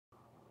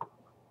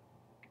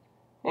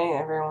Hey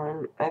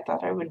everyone, I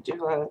thought I would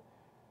do a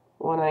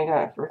what I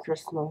got for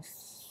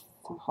Christmas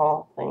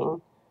haul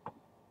thing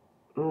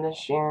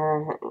this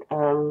year.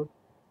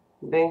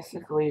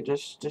 Basically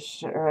just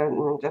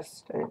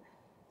to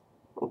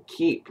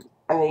keep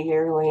a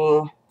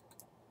yearly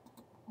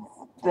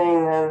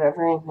thing of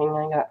everything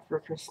I got for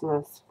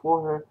Christmas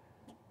for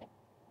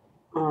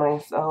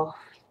myself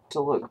to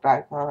look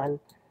back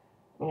on.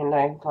 And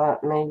I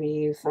thought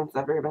maybe since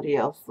everybody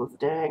else was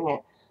doing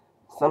it,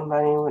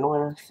 somebody would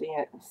want to see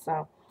it.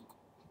 So,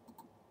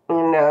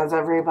 and as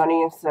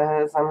everybody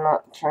says, um, I'm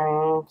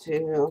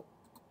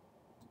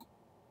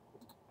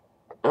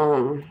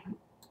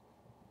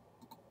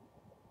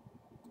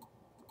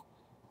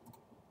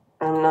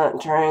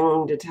not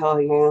trying to tell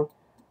you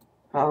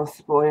how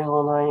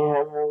spoiled I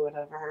am or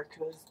whatever,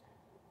 because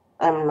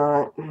I'm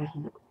not.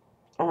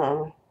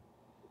 Um,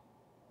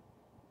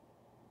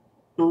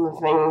 the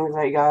things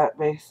I got,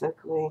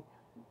 basically,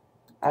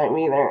 I've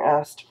either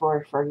asked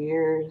for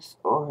years,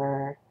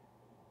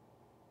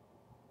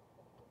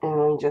 and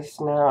we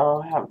just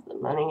now have the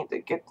money to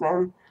get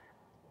them,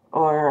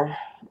 or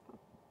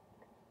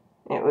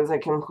it was a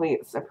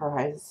complete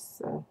surprise.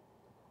 So,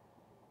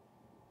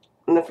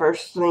 the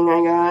first thing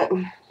I got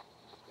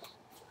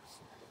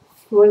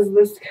was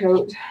this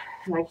coat.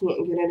 I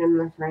can't get it in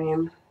the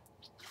frame.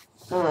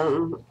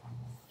 Well,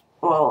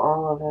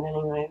 all of it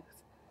anyways.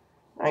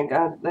 I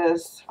got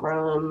this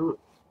from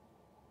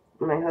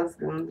my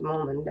husband's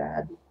mom and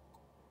dad.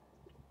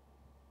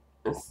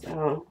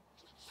 So,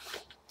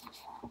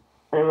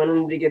 I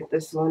wanted to get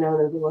this one out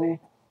of the way.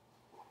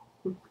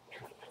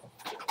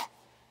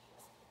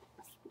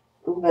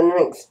 The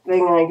next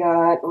thing I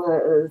got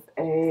was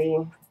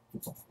a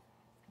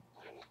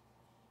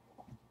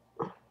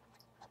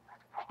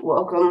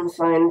welcome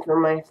sign for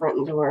my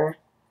front door.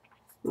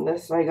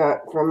 This I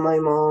got from my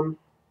mom.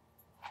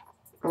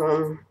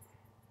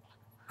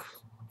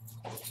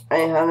 I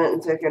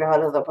haven't took it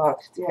out of the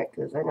box yet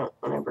because I don't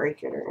want to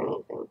break it or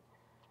anything.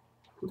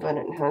 But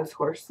it has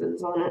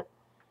horses on it.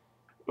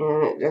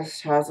 And it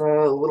just has a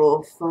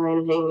little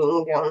sign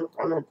hanging down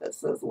from it that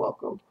says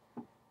welcome.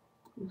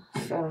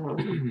 So,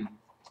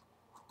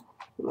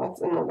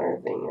 that's another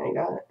thing I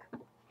got.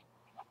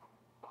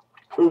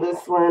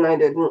 This one I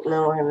didn't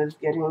know I was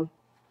getting.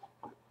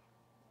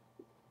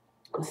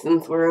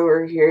 Since we're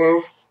over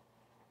here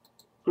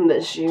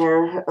this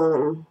year,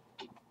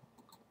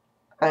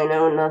 I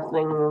know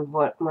nothing of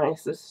what my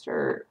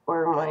sister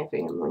or my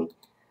family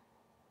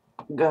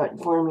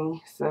got for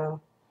me,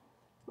 so,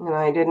 and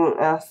I didn't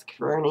ask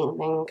for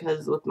anything,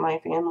 because with my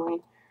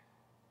family,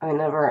 I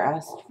never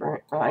ask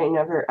for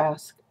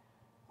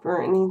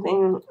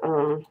anything,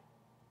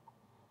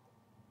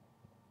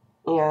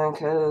 yeah,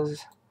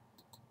 because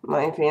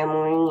my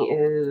family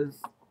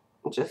is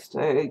just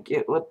to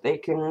get what they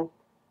can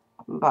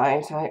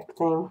buy type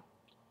thing,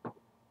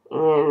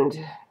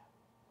 and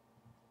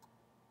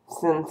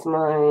since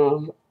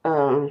my,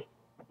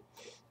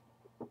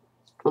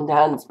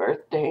 dad's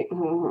birthday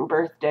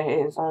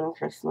is on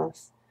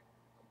Christmas,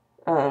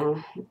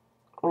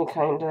 we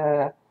kind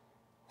of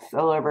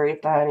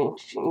celebrate that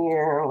each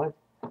year with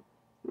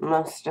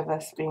most of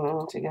us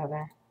being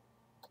together.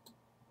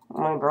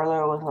 My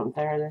brother wasn't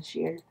there this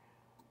year,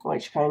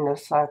 which kind of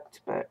sucked,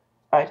 but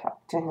I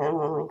talked to him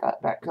when we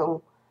got back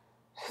home.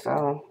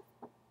 So,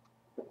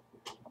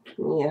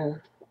 yeah.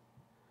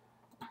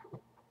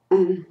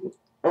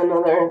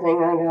 Another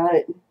thing I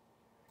got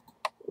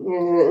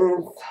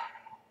is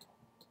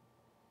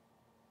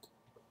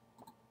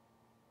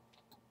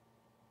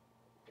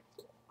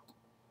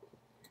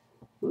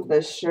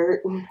this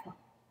shirt.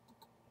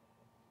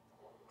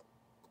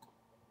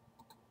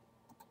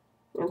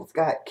 It's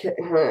got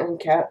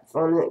cats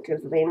on it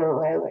because they know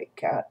I like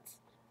cats.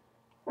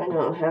 I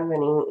don't have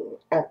any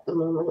at the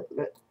moment,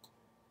 but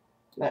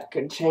that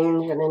could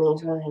change at any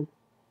time.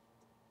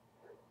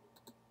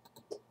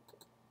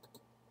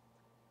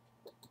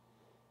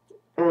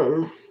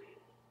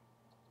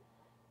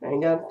 I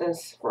got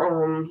this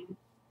from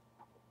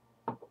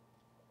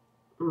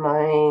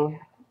my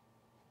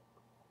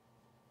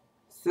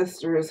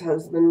sister's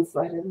husband's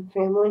side of the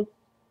family.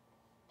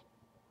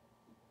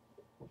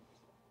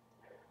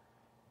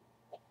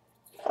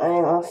 I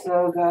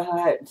also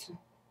got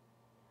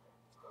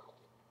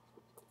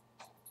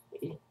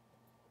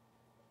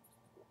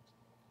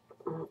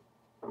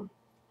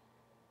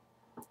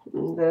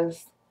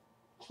this,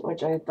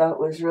 which I thought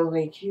was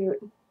really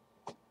cute.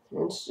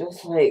 It's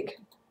just like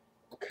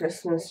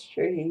Christmas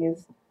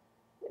trees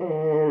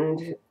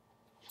and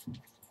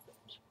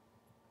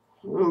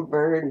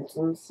birds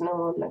and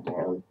snow on the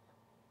ground.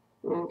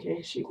 In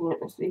case you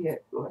can't see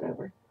it,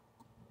 whatever.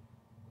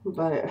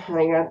 But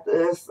I got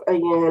this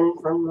again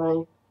from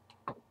my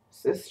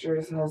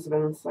sister's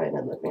husband's side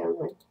of the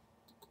family.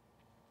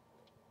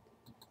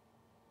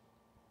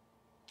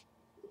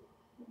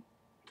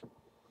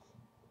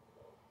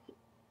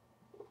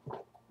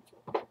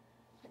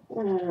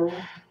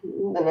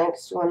 The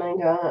next one I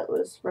got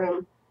was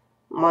from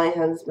my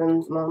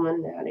husband's mom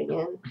and dad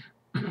again.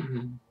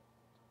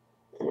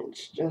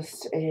 It's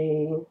just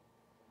a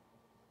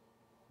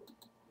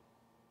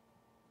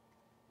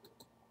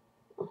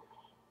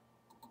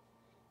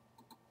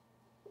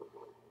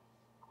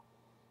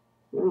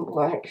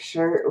black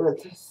shirt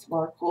with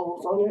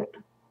sparkles on it.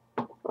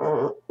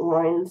 Or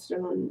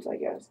rhinestones, I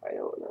guess. I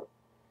don't know.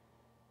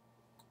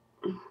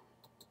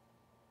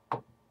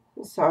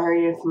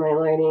 Sorry if my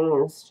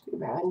lighting is too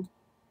bad.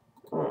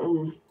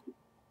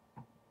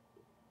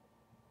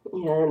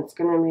 Yeah, it's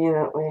gonna be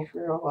that way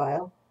for a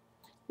while.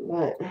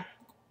 But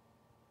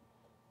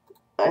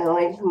I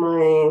like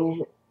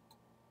my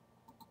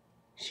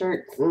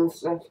shirts and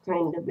stuff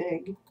kind of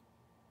big.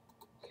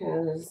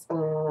 Because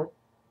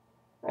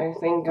I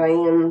think I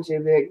am too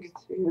big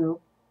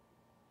to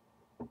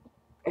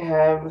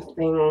have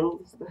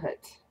things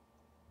that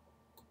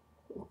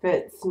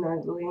fit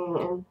snugly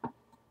in.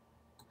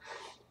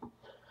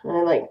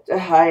 I like to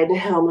hide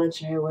how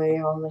much I weigh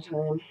all the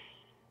time.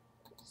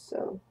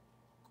 So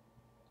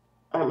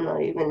I'm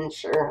not even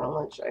sure how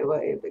much I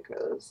weigh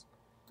because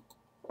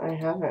I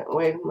haven't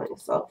weighed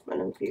myself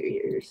in a few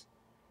years.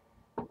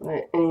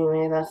 But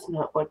anyway, that's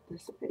not what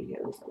this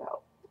video is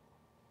about.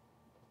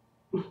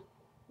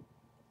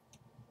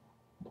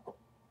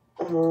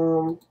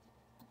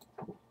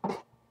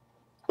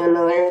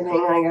 Another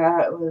thing I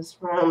got was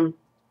from,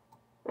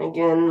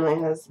 again, my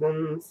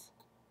husband's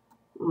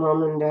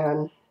mom and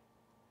dad.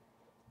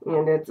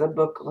 And it's a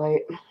book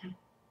light.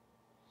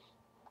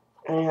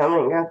 I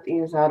haven't got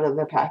these out of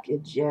the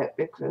package yet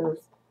because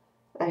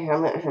I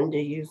haven't had to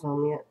use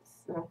them yet.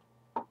 So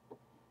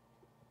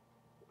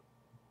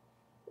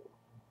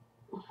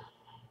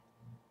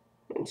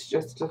it's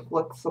just a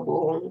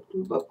flexible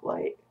book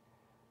light.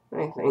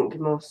 I think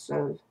most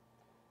of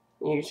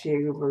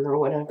YouTube or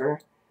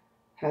whatever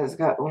has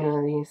got one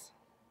of these.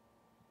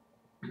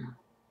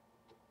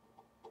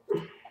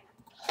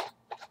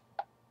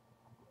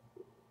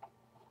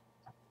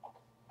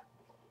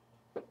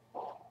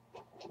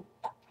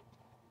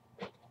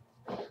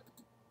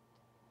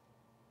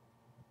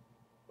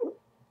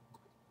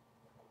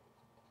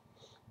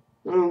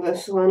 And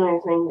this one I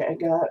think I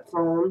got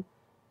from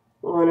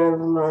one of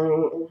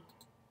my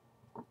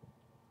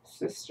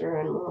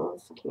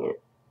sister-in-laws. Can't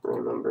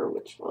remember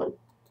which one.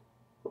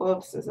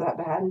 Whoops, is that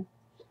bad?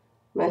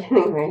 But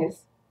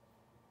anyways,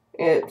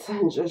 it's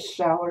just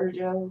shower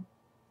gel.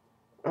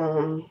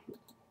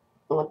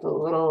 With a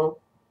little,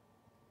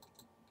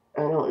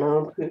 I don't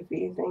know,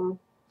 poofy thing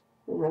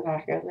in the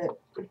back of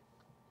it.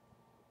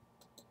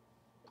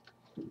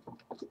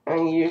 I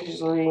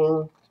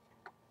usually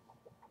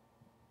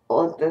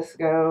let this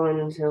go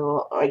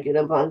until I get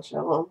a bunch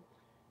of them,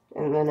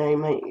 and then I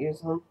might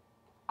use them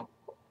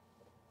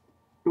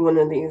one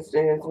of these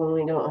days when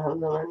we don't have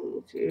the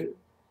money to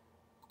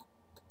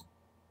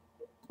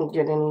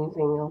get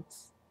anything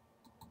else.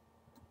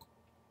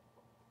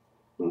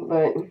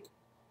 But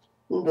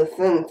the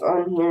scents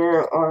on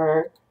here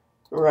are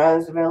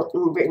raspberry,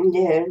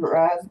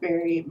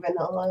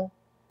 vanilla,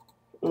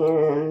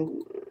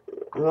 and,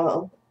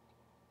 well,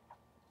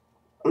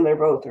 they're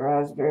both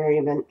raspberry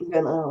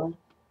vanilla,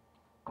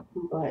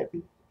 but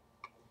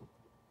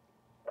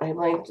I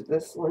liked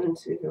this one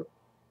too.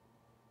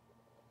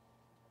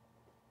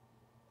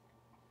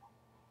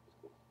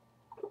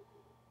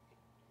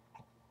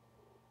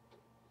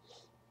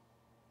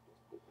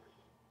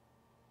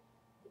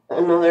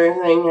 Another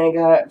thing I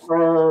got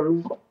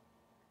from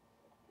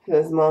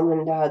his mom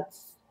and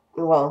dad's,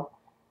 well,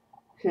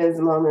 his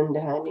mom and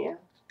dad, yeah,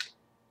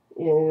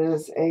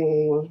 is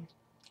a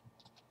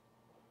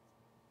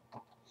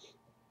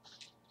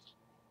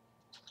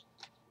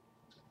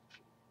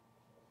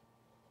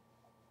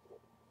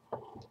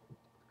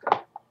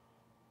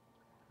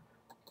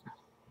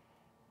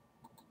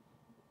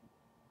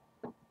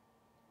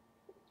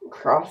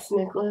cross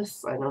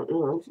necklace. I don't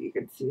know if you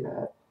could see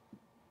that.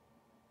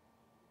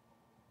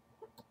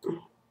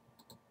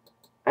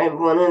 I've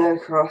wanted a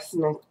cross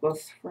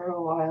necklace for a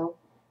while,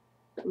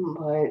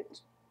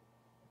 but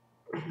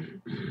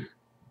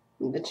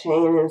the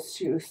chain is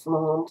too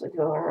small to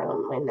go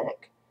around my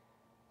neck,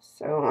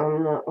 so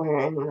I'm not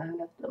wearing that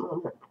at the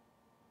moment.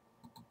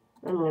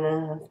 I'm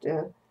gonna have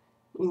to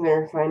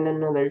either find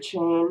another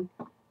chain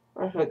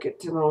or hook it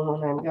to the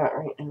one I've got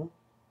right now.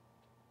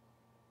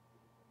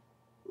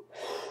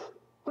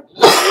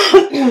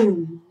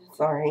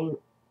 Sorry.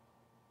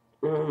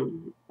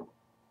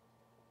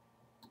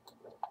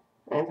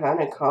 I've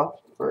had a cough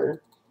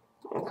for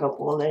a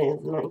couple of days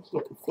and I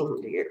can't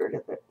seem to get rid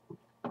of it.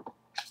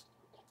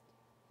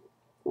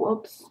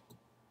 Whoops.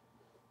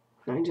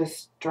 I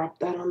just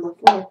dropped that on the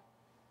floor.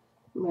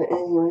 But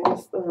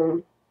anyways,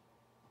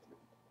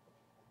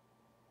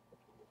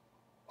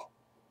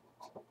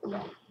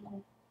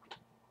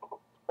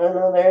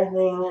 another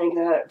thing I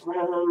got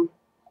from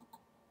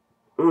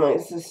my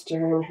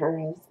sister and her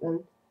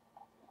husband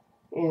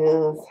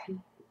is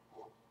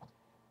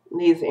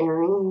these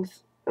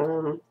earrings.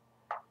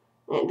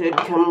 It did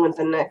come with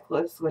a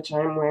necklace, which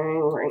I'm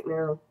wearing right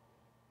now.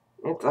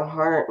 It's a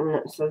heart and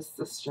it says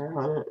sister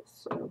on it,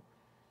 so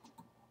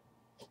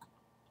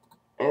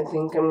I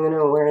think I'm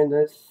gonna wear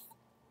this,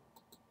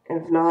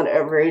 if not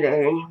every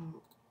day,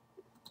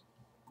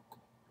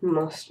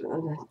 most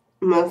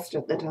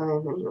of the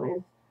time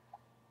anyways.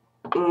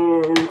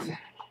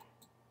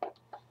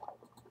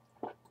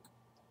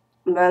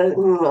 And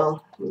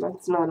well,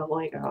 that's not all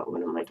I got.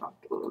 What am I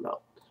talking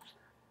about?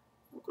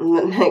 And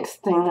the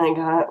next thing I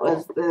got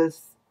was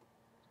this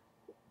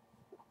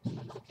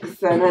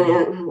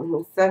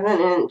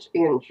 7-inch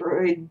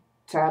Android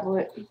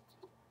tablet.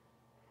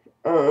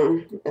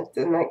 It's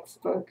the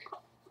next book.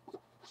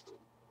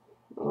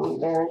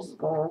 And there's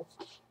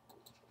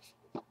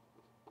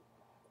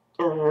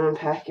the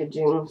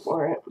packaging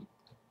for it.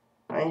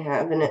 I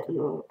have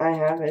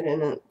it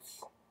in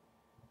its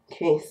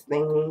case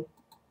thingy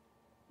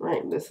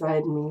right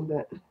beside me,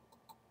 but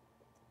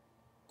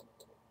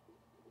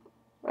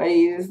I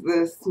use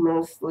this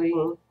mostly,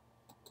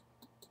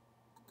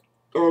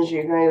 as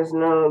you guys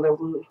know,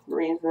 the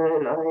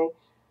reason I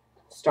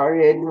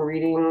started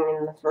reading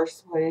in the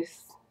first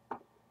place,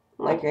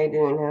 like I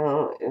do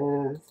now,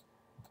 is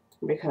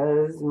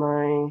because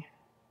my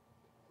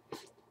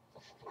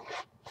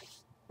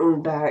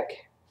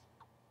back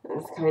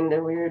is kind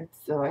of weird,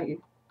 so I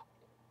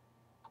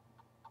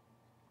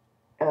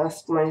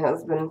asked my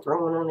husband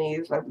for one of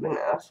these. I've been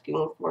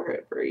asking for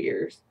it for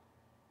years,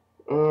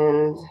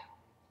 and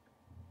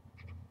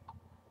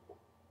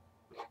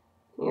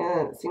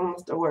yeah, it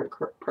seems to work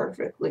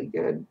perfectly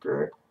good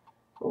for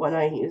what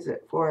I use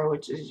it for,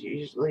 which is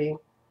usually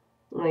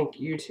like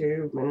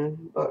YouTube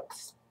and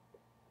books,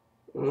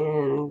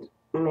 and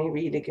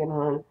maybe to get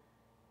on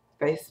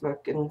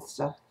Facebook and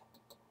stuff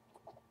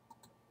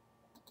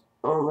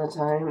all the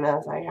time,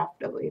 as I have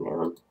to lay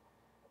down,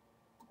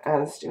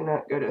 as to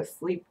not go to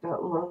sleep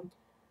that long,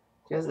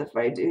 because if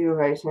I do,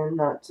 I tend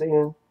not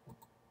to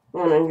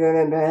want to go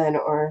to bed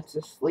or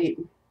to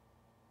sleep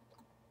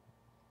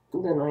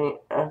the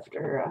night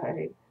after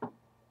I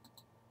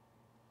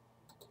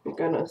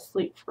go to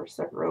sleep for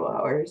several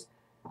hours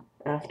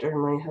after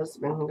my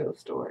husband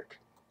goes to work.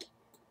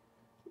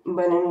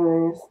 But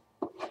anyways,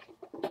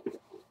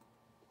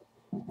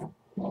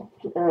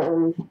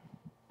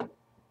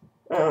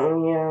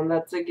 oh yeah,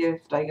 that's a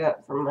gift I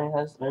got from my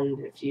husband,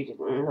 if you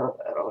didn't know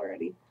that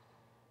already.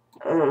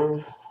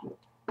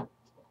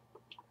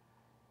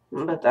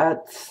 But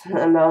that's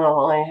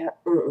about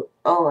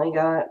all I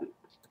got.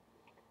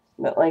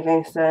 But like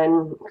I said,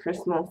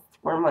 Christmas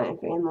for my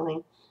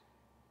family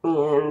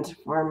and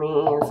for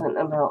me isn't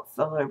about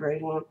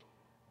celebrating,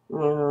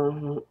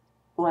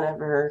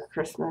 whatever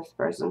Christmas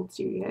presents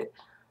you get.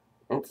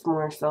 It's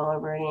more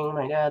celebrating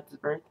my dad's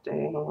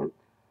birthday and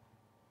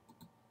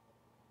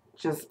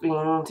just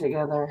being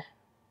together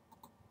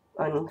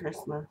on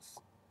Christmas.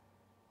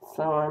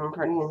 So I'm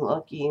pretty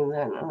lucky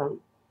that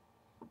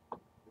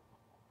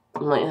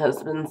my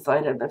husband's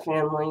side of the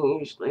family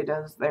usually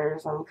does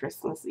theirs on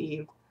Christmas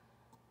Eve,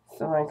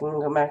 so I can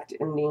go back to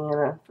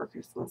Indiana for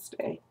Christmas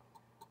Day.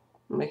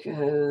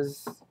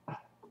 Because,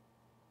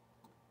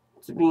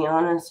 to be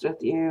honest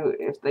with you,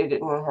 if they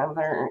didn't have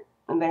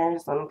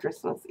theirs on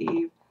Christmas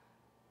Eve,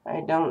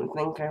 I don't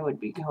think I would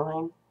be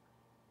going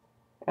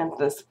at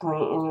this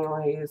point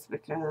anyways,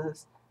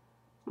 because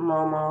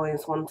Mom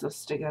always wants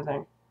us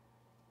together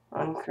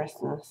on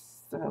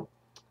Christmas. So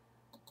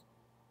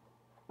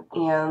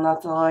yeah, and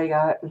that's all I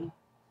got.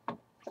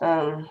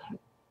 And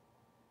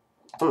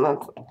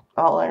that's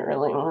all I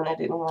really wanted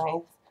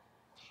anyways.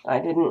 I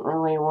didn't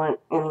really want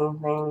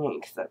anything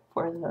except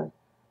for the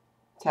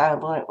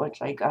tablet,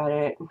 which I got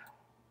it.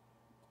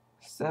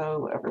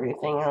 So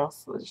everything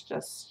else was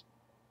just,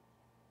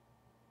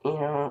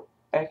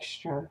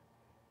 extra.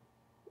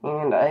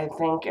 And I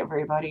thank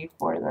everybody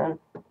for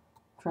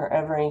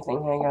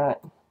everything I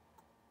got.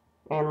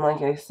 And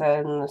like I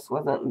said, this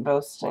wasn't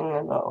boasting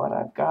about what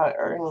I've got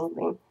or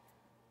anything.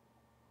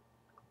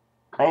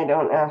 I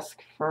don't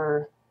ask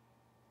for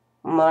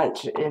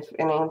much, if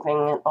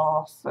anything at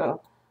all,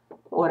 so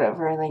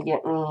whatever they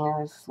get me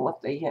is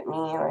what they get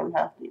me, and I'm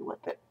happy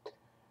with it.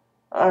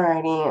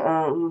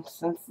 Alrighty,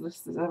 since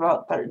this is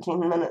about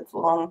 13 minutes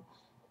long,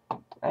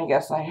 I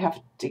guess I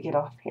have to get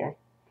off here.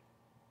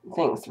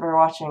 Thanks for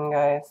watching,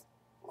 guys.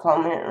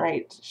 Comment,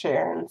 rate,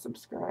 share, and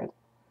subscribe.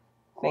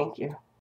 Thank you.